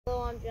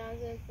I'm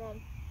Jonathan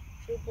from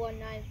Troop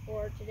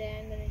 194. Today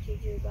I'm going to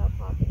teach you about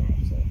pocket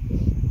knife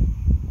safety.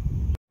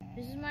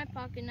 This is my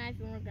pocket knife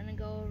and we're going to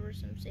go over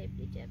some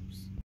safety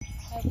tips.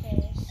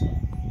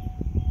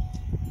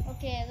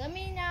 Okay, let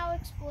me now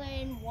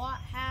explain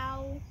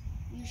how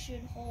you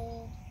should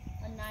hold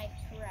a knife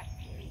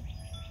correctly.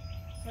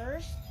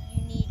 First,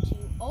 you need to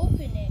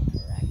open it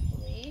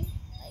correctly,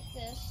 like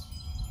this.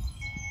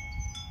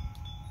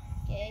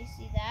 Okay,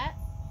 see that?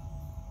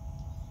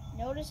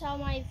 Notice how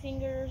my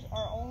fingers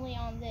are only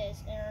on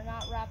this and are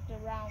not wrapped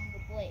around the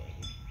blade.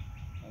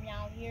 And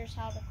now here's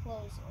how to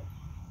close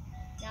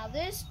it. Now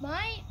this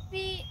might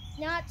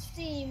not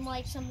seem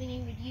like something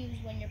you would use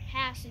when you're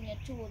passing a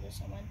tool to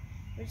someone,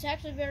 but it's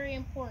actually very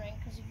important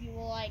because if you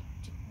will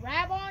to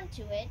grab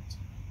onto it,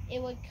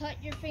 it would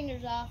cut your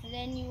fingers off and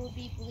then you would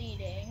be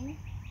bleeding,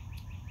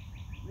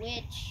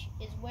 which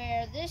is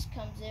where this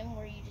comes in,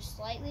 where you just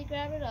slightly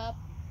grab it up.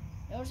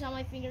 Notice how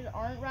my fingers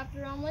aren't wrapped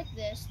around like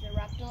this, they're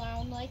wrapped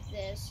around like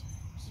this.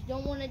 So you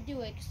don't want to do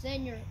it because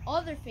then your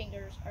other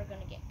fingers are going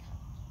to get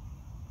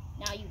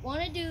cut. Now you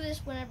want to do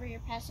this whenever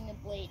you're passing a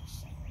blade to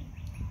someone.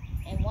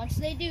 And once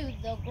they do,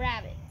 they'll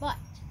grab it. But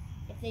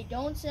if they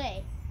don't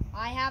say,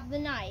 I have the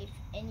knife,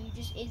 and you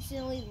just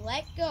instantly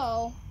let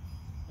go,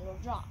 it'll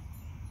drop.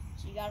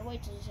 So you gotta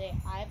wait till they say,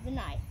 I have the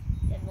knife,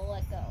 then they'll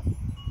let go.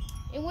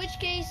 In which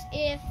case,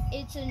 if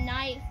it's a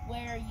knife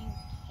where you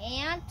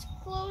can't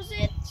close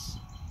it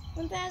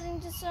when passing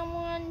to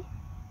someone,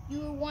 you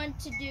would want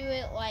to do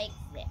it like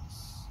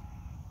this.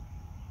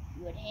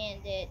 You would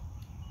hand it.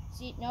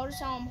 See, notice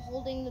how I'm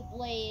holding the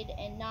blade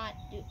and not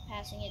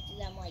passing it to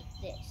them like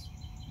this.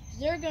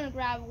 They're going to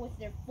grab it with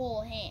their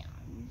full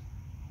hand,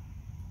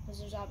 because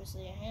there's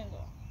obviously a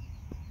handle.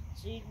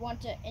 So you'd want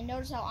to, and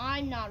notice how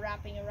I'm not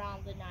wrapping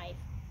around the knife.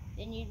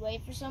 Then you'd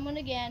wait for someone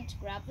again to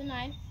grab the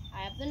knife.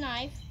 I have the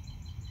knife.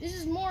 This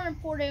is more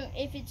important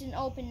if it's an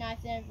open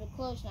knife than if it's a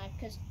closed knife,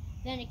 because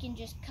then it can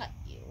just cut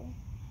you.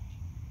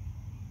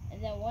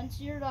 And then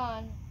once you're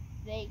done,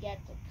 they get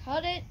to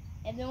cut it,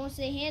 and then once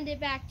they hand it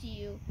back to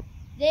you,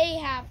 they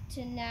have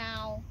to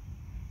now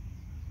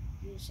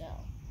do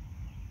so.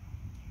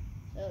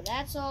 So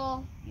that's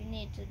all you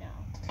need to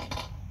know.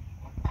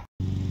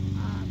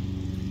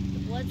 The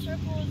blood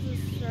circle is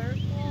a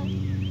circle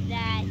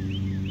that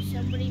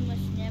somebody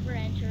must never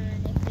enter,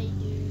 and if they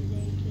do,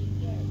 they can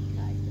get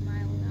cut. Am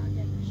I allowed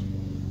to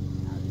demonstrate?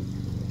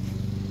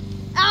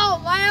 Ow,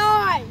 my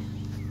eye!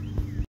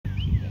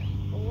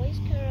 Always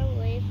cut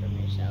away from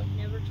yourself,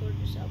 never toward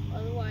yourself.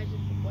 Otherwise, if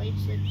the blade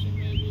slips, you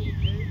may be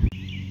injured.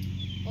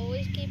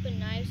 Always keep a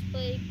knife's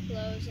blade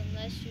closed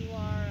unless you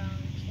are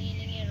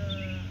cleaning it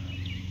or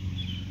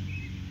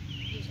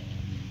using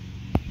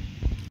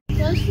it.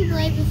 Close the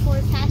blade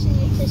before passing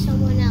it to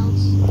someone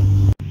else.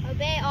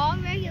 Obey all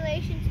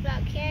regulations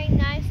about carrying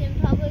knives in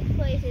public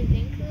places,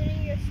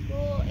 including your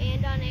school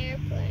and on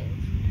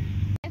airplanes.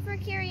 Never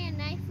carry a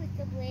knife with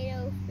the blade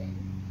open.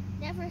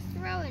 Never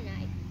throw a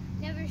knife.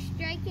 Never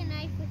strike a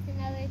knife with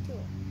another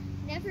tool.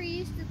 Never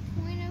use the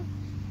point of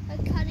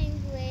a cutting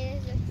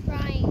blade as a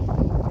prying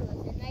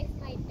tool. The knife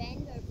might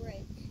bend or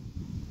break.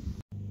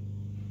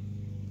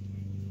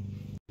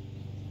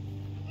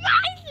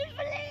 My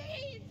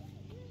blade!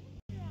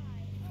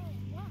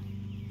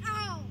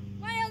 Ow!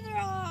 My other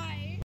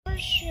eye! Never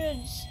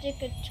should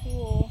stick a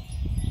tool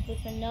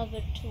with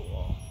another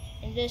tool.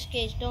 In this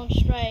case, don't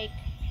strike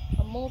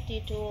a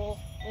multi-tool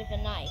with a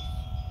knife.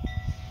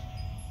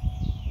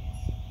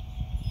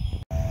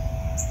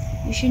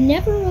 You should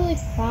never really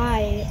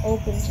pry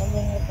open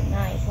something with a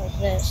knife like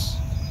this.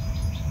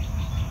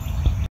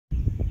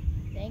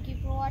 Thank you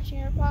for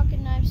watching our pocket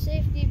knife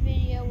safety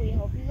video. We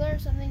hope you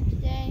learned something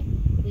today.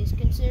 Please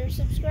consider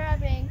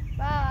subscribing.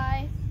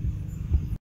 Bye!